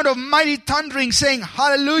the sound of mighty thundering, saying,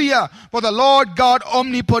 hallelujah, for the Lord God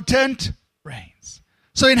omnipotent reigns.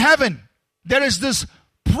 So in heaven, there is this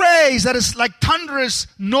praise that is like thunderous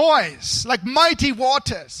noise, like mighty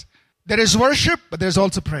waters. There is worship, but there's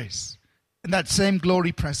also praise in that same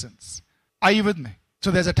glory presence. Are you with me? So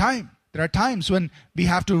there are times when we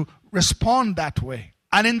have to respond that way.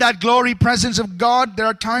 And in that glory presence of God, there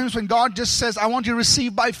are times when God just says, I want you to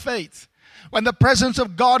receive by faith. When the presence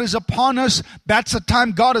of God is upon us, that's the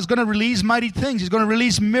time God is going to release mighty things. He's going to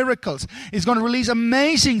release miracles. He's going to release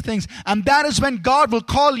amazing things. And that is when God will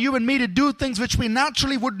call you and me to do things which we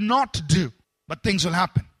naturally would not do. But things will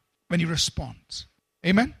happen when you respond.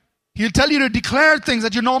 Amen? He'll tell you to declare things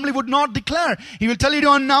that you normally would not declare. He will tell you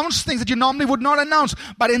to announce things that you normally would not announce.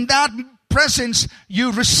 But in that presence,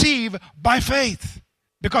 you receive by faith.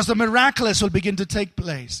 Because the miraculous will begin to take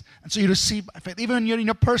place. And so you receive by faith. Even when you're in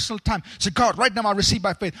your personal time. So God, right now I receive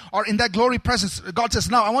by faith. Or in that glory presence, God says,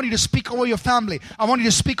 now I want you to speak over your family. I want you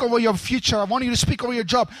to speak over your future. I want you to speak over your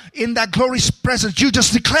job. In that glorious presence, you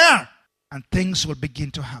just declare. And things will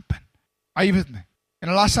begin to happen. Are you with me?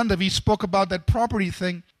 Last Sunday we spoke about that property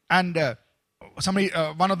thing. And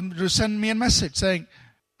one of them sent me a message saying,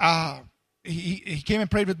 he came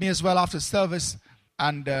and prayed with me as well after service.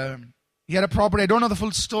 And he had a property. I don't know the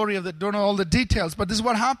full story of it, don't know all the details, but this is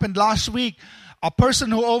what happened last week. A person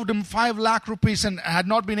who owed him 5 lakh rupees and had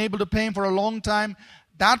not been able to pay him for a long time,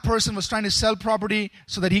 that person was trying to sell property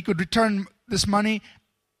so that he could return this money.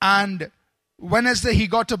 And Wednesday he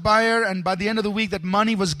got a buyer, and by the end of the week that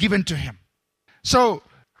money was given to him. So,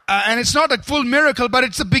 and it's not a full miracle, but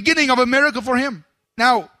it's the beginning of a miracle for him.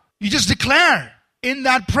 Now, you just declare. In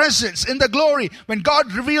that presence, in the glory, when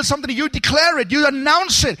God reveals something, you declare it, you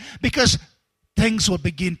announce it, because things will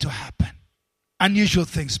begin to happen. Unusual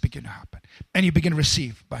things begin to happen. And you begin to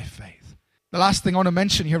receive by faith. The last thing I want to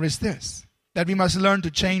mention here is this, that we must learn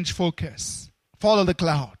to change focus. Follow the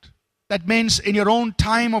cloud. That means in your own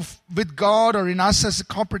time with God, or in us as a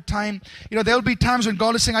corporate time, there will be times when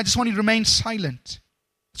God is saying, I just want you to remain silent.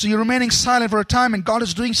 So you're remaining silent for a time and God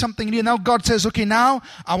is doing something in you. Now God says, okay, now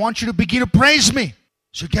I want you to begin to praise me.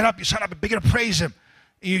 So you get up, you stand up and begin to praise him.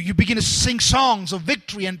 You begin to sing songs of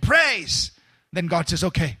victory and praise. Then God says,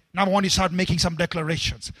 okay, now I want you to start making some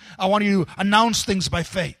declarations. I want you to announce things by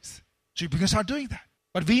faith. So you begin to start doing that.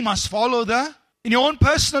 But we must follow in your own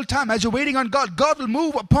personal time, as you're waiting on God, God will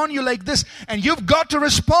move upon you like this, and you've got to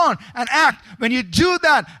respond and act. When you do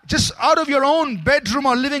that, just out of your own bedroom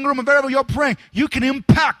or living room or wherever you're praying, you can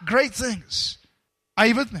impact great things. Are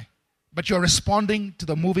you with me? But you're responding to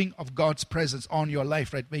the moving of God's presence on your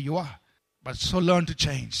life right where you are. But so learn to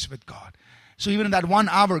change with God. So even in that 1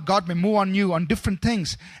 hour, God may move on you on different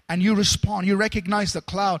things, and you respond, you recognize the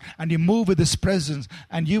cloud, and you move with His presence,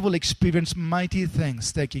 and you will experience mighty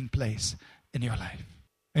things taking place in your life.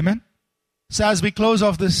 Amen? So as we close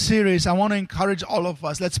off this series, I want to encourage all of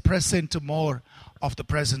us, let's press into more of the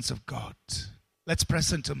presence of God. Let's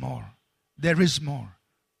press into more. There is more.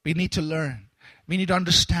 We need to learn. We need to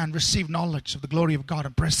understand, receive knowledge of the glory of God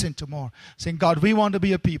and press into more. Saying, God, we want to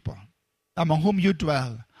be a people among whom you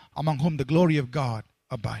dwell, among whom the glory of God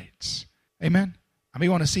abides. Amen? And we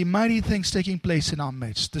want to see mighty things taking place in our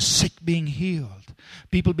midst. The sick being healed.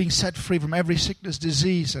 People being set free from every sickness,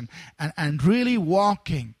 disease, and really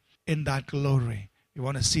walking in that glory. We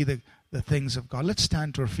want to see the things of God. Let's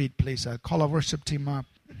stand to our feet, please. I'll call our worship team up.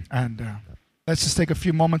 And let's just take a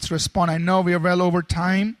few moments to respond. I know we are well over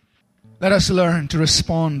time. Let us learn to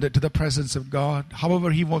respond to the presence of God.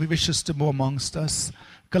 However He wishes to move amongst us,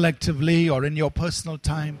 collectively or in your personal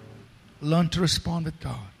time. Learn to respond with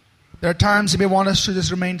God. There are times He may want us to just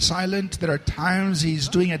remain silent. There are times He's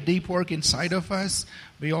doing a deep work inside of us.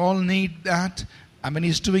 We all need that. And when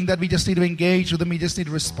He's doing that, we just need to engage with Him. We just need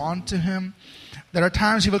to respond to Him. There are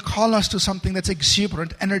times He will call us to something that's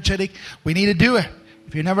exuberant, energetic. We need to do it.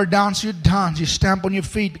 If you never dance, you dance. You stamp on your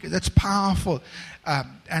feet because that's powerful.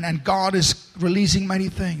 And God is releasing many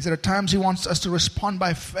things. There are times He wants us to respond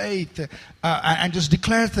by faith and just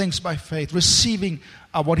declare things by faith, receiving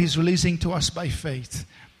what He's releasing to us by faith.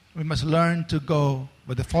 We must learn to go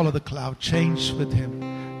with the follow the cloud, change with Him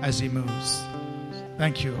as He moves.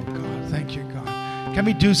 Thank you, oh God. Thank you, God. Can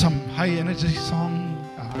we do some high energy song?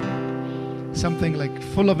 Something like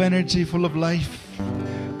full of energy, full of life.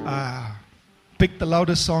 Pick the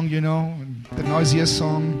loudest song, you know, the noisiest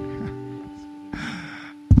song,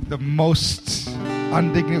 the most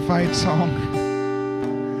undignified song.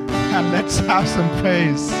 And let's have some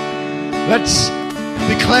praise. Let's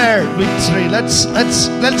declare victory. Let's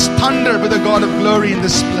thunder with the God of glory in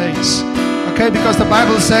this place. Okay, because the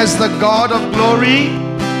Bible says the God of glory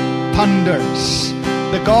thunders.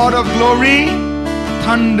 The God of glory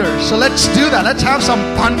thunders. So let's do that. Let's have some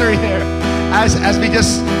thunder here as we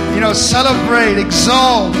just, celebrate,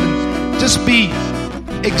 exalt, and just be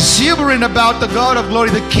exuberant about the God of glory,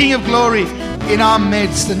 the King of glory in our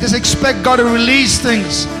midst, and just expect God to release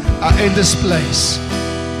things in this place.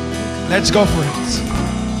 Let's go for it.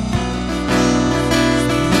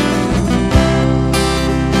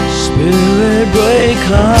 Spirit, break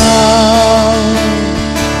out,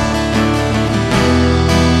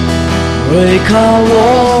 break our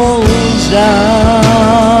walls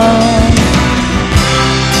down.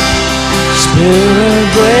 Spirit,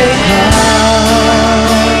 break out,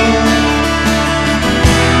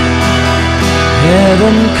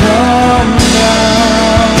 heaven come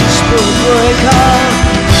down. Spirit, break out,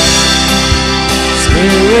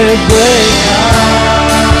 Spirit, break out,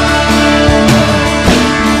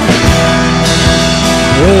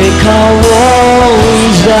 break our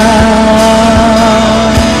walls down.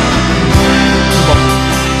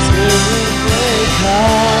 Spirit, break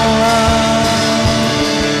out,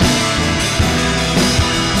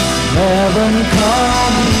 heaven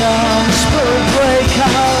come down. Spirit, break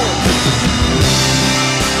out,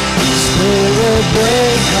 Spirit,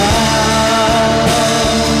 break out,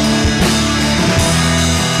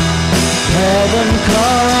 heaven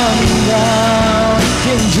come down.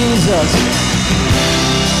 King Jesus,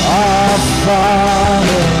 our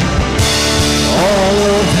Father, all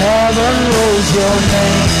of heaven knows your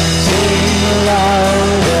name. Sing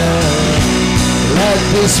louder, let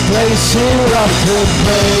this place erupt with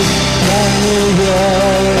praise. Can you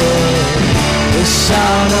hear it? The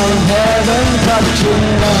sound of heaven touching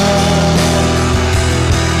us.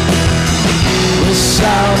 The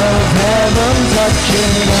sound of heaven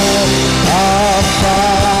touching us. Our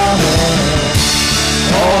Father,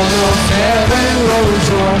 all of heaven knows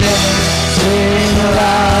your name. Sing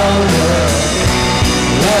louder,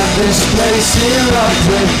 let this place erupt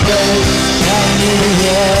with praise. Can you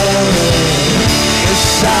hear it? The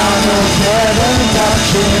sound of heaven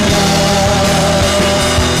touching us.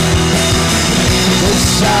 The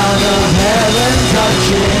sound of heaven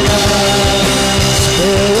touching us.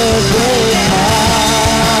 Spirit, break out,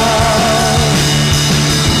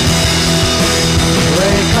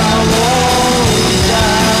 break our walls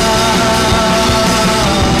down.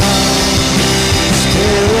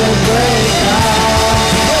 Spirit, break out,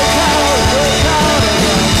 break out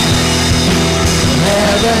again.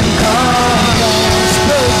 Heaven come down.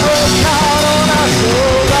 Spirit, break out on us,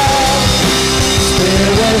 oh God.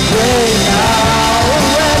 Spirit, break out. We're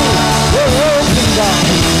ready, we're open, God.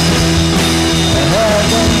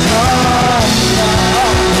 Heaven come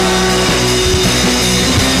down.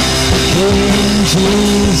 King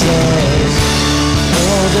Jesus,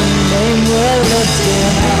 for the name we're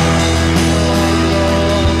lifting high.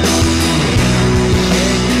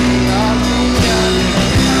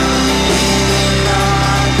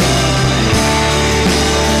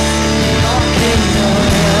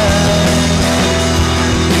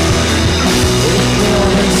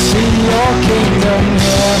 Your kingdom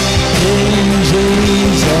here, King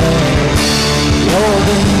Jesus, you're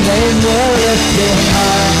the name we're lifting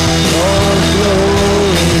high. Your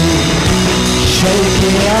glory,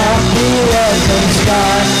 shaking out the earth and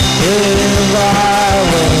sky.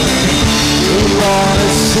 Revival, we want to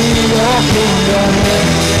see your kingdom here.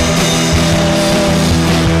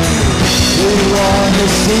 We want to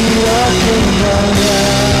see your kingdom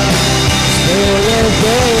here. Spirit,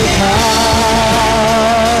 break out,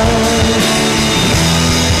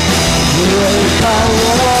 break our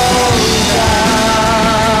walls down.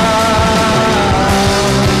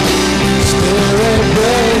 Spirit,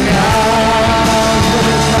 break out,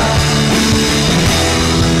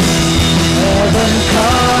 heaven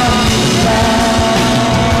come down.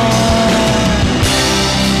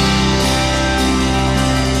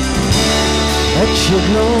 Let your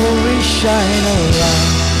glory shine around.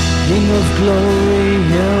 King of glory,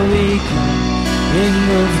 here we come. King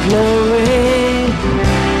of glory,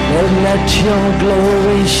 Lord, let your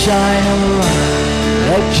glory shine around.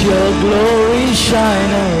 Let your glory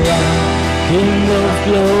shine around. King of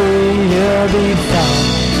glory, here be found.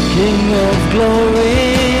 King of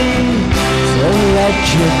glory, so let let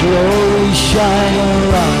your glory shine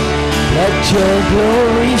around. Let your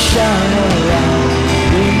glory shine around.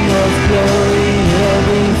 King of glory, here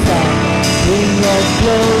we found. King of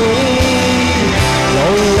glory,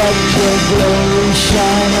 oh, let your glory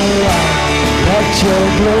shine around. Let your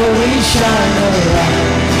glory shine around.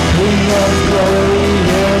 King of glory,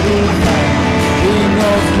 here we found. King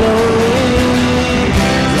of glory,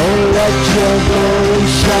 oh, let your glory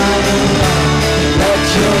shine around. Let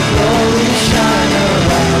your glory shine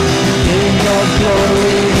around. King of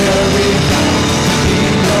glory, here we found.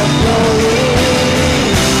 King of glory,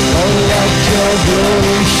 oh, let your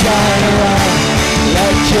glory shine around.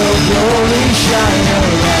 Let your glory shine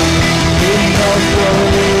around. King of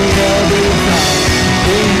glory, here we found.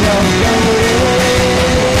 King of glory,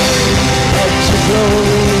 let your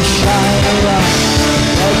glory shine around.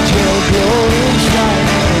 Let your glory shine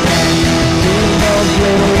around. King of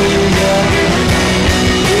glory, here we found.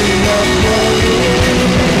 King of glory,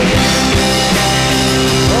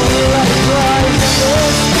 oh, let it rise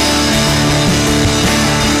again.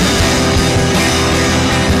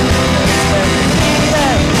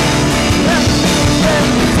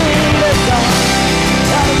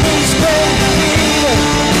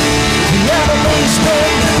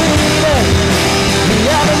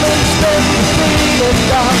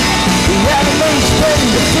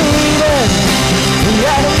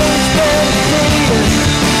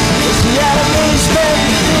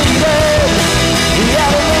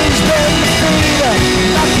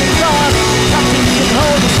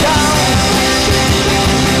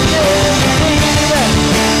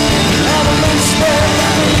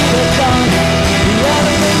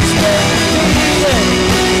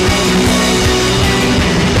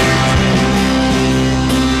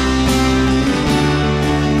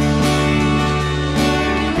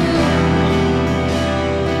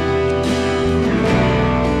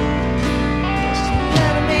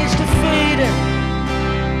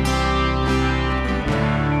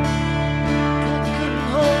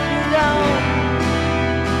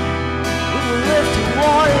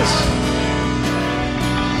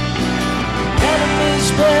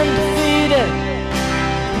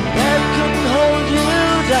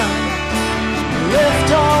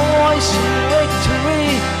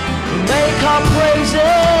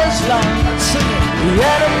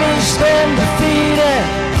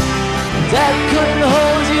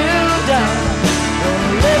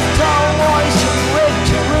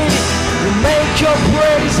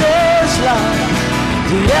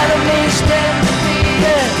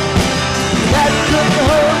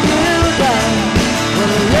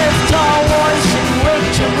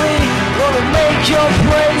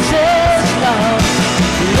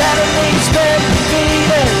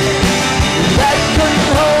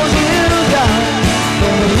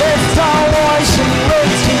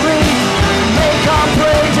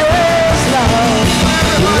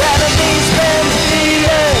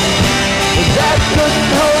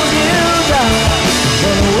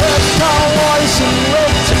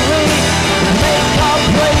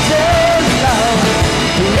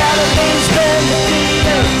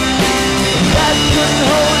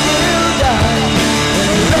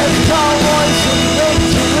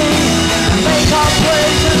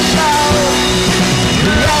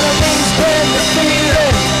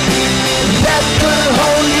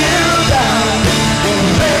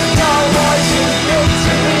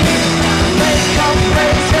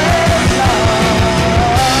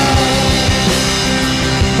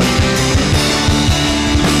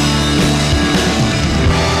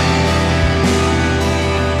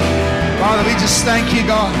 Thank you,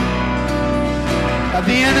 God, that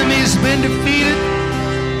the enemy has been defeated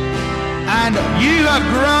and you have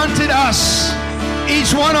granted us,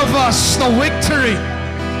 each one of us, the victory.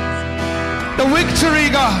 The victory,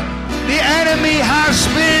 God. The enemy has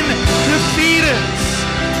been defeated.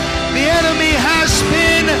 The enemy has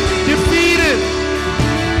been defeated.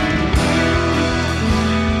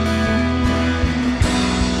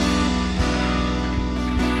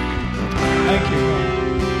 Thank you, God.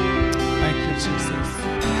 Jesus.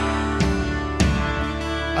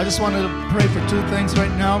 I just want to pray for two things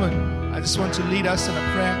right now, and I just want to lead us in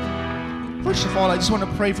a prayer. First of all, I just want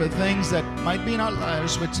to pray for things that might be in our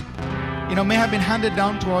lives which, may have been handed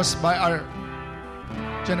down to us by our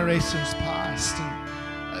generations past.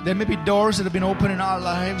 And there may be doors that have been opened in our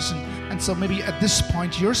lives, and so maybe at this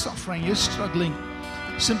point you're suffering, you're struggling,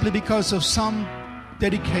 simply because of some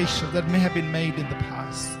dedication that may have been made in the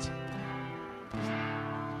past.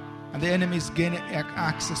 And the enemy is gaining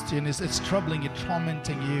access to you, and it's troubling you,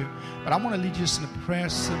 tormenting you. But I want to lead you in a prayer,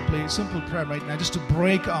 simple prayer right now, just to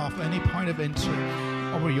break off any point of entry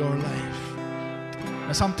over your life.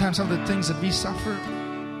 Sometimes some of the things that we suffer,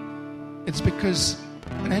 it's because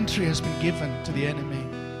an entry has been given to the enemy.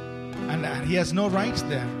 And he has no rights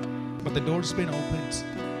there. But the door's been opened.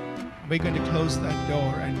 We're going to close that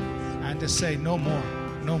door and just say, no more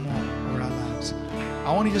over our lives.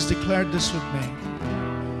 I want you to just declare this with me.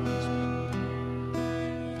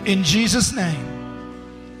 In Jesus' name,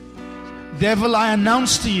 devil, I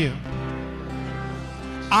announce to you,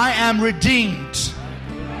 I am redeemed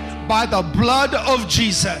by the blood of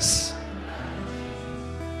Jesus.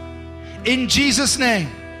 In Jesus' name,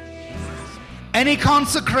 any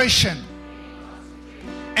consecration,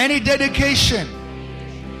 any dedication,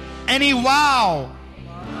 any vow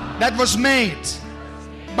that was made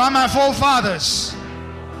by my forefathers,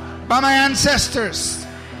 by my ancestors,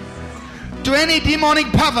 to any demonic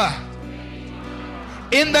power,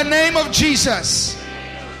 in the name of Jesus,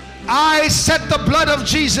 I set the blood of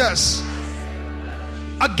Jesus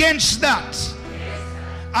against that.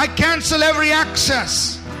 I cancel every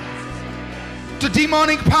access to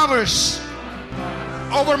demonic powers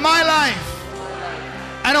over my life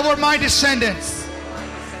and over my descendants.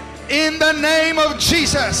 In the name of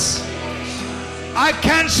Jesus, I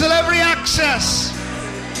cancel every access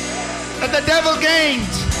that the devil gained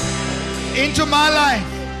into my life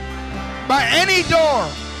by any door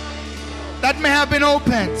that may have been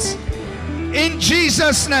opened. In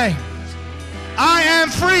Jesus' name, I am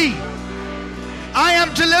free. I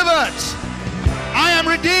am delivered. I am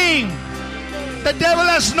redeemed. The devil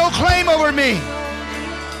has no claim over me.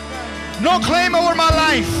 No claim over my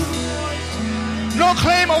life. No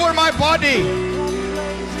claim over my body.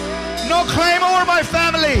 No claim over my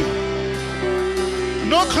family.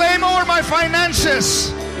 No claim over my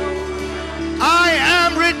finances. I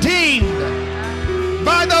am redeemed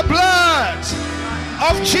by the blood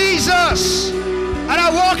of Jesus, and I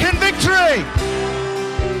walk in victory.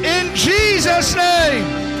 In Jesus' name.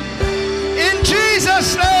 In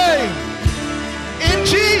Jesus' name. In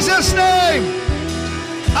Jesus' name.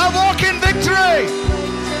 I walk in victory.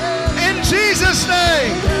 In Jesus'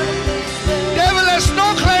 name. Devil has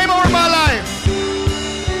no claim over my life.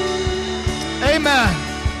 Amen.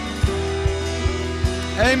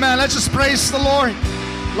 Amen. Let's just praise the Lord.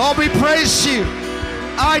 Lord, we praise you.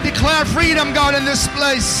 I declare freedom, God, in this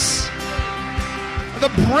place. The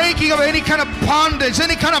breaking of any kind of bondage,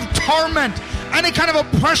 any kind of torment, any kind of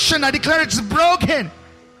oppression, I declare it's broken.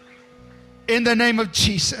 In the name of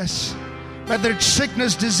Jesus. Whether it's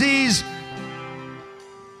sickness, disease,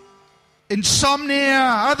 insomnia,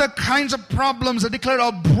 other kinds of problems, I declare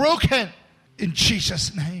are broken in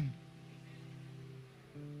Jesus' name.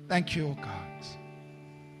 Thank you, oh God.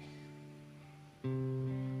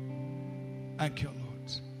 Thank you, Lord.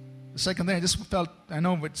 The second thing, I just felt, I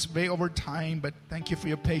know it's way over time, but thank you for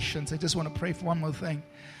your patience. I just want to pray for one more thing.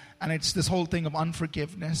 And it's this whole thing of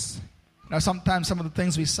unforgiveness. Now, sometimes some of the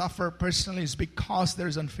things we suffer personally is because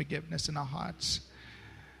there's unforgiveness in our hearts.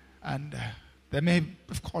 And there may,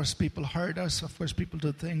 of course, people hurt us. Of course, people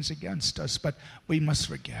do things against us. But we must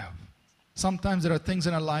forgive. Sometimes there are things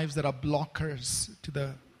in our lives that are blockers to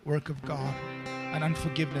the work of God. And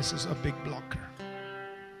unforgiveness is a big blocker.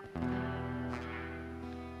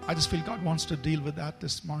 I just feel God wants to deal with that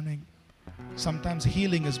this morning. Sometimes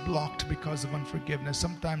healing is blocked because of unforgiveness.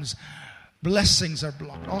 Sometimes blessings are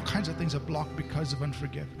blocked. All kinds of things are blocked because of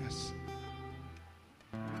unforgiveness.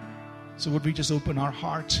 So would we just open our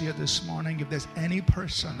hearts here this morning? If there's any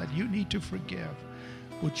person that you need to forgive,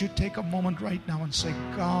 would you take a moment right now and say,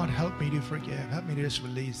 God, help me to forgive. Help me to just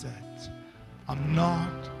release it. I'm not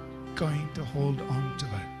going to hold on to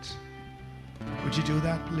it. Would you do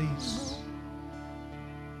that, please?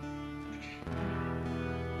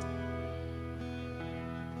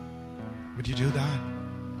 Would you do that?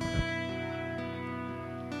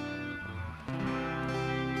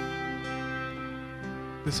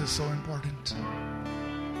 This is so important.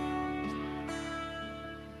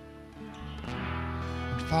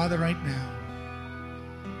 And Father, right now,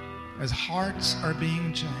 as hearts are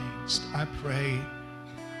being changed, I pray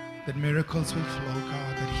that miracles will flow,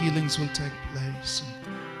 God, that healings will take place,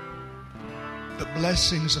 and the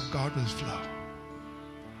blessings of God will flow.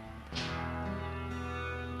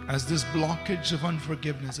 As this blockage of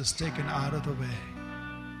unforgiveness is taken out of the way,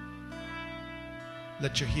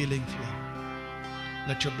 let your healing flow.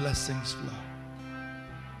 Let your blessings flow.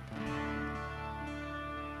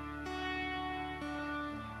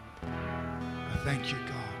 I thank you,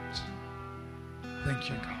 God. Thank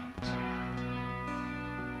you, God.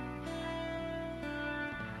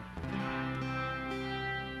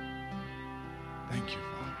 Thank you,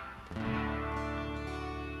 Father.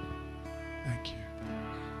 Thank you.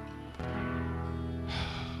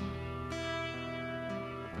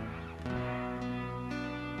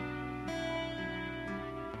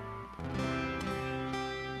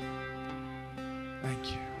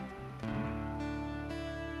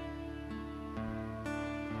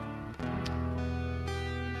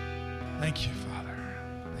 Thank you, Father.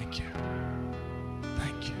 Thank you.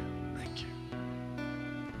 Thank you. Thank you.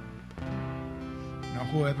 Now,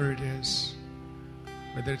 whoever it is,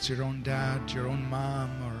 whether it's your own dad, your own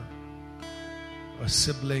mom, or a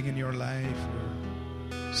sibling in your life, or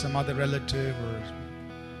some other relative, or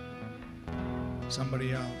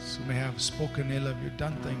somebody else who may have spoken ill of you,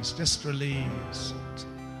 done things, just release it.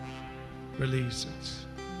 Release it.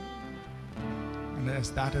 And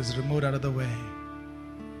as that is removed out of the way,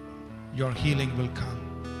 your healing will come.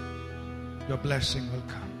 Your blessing will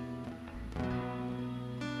come.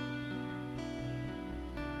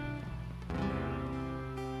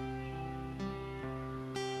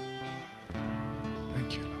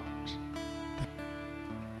 Thank you, Lord.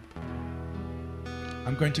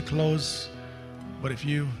 I'm going to close, but if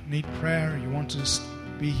you need prayer, you want to just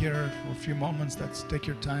be here for a few moments, take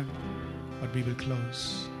your time, but we will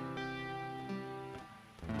close.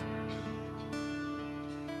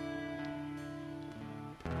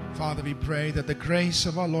 Father, we pray that the grace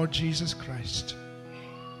of our Lord Jesus Christ,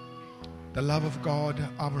 the love of God,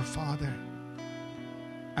 our Father,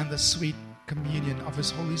 and the sweet communion of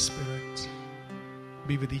His Holy Spirit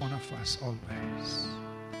be with each one of us always.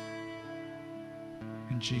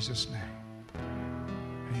 In Jesus' name,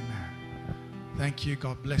 amen. Thank you.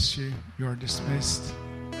 God bless you. You are dismissed.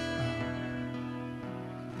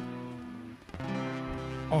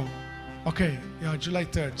 July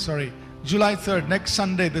 3rd. Sorry. July 3rd, next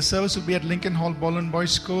Sunday, the service will be at Lincoln Hall Boland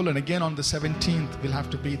Boys School. And again on the 17th, we'll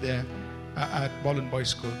have to be there at Boland Boys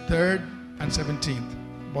School. 3rd and 17th,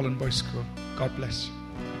 Boland Boys School. God bless you.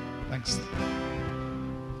 Thanks.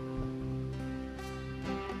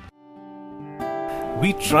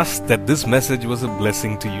 We trust that this message was a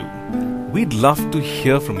blessing to you. We'd love to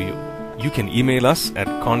hear from you. You can email us at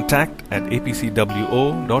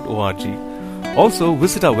contact@apcwo.org. Also,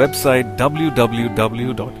 visit our website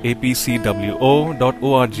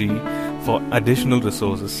www.apcwo.org for additional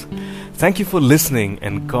resources. Thank you for listening,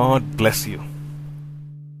 and God bless you.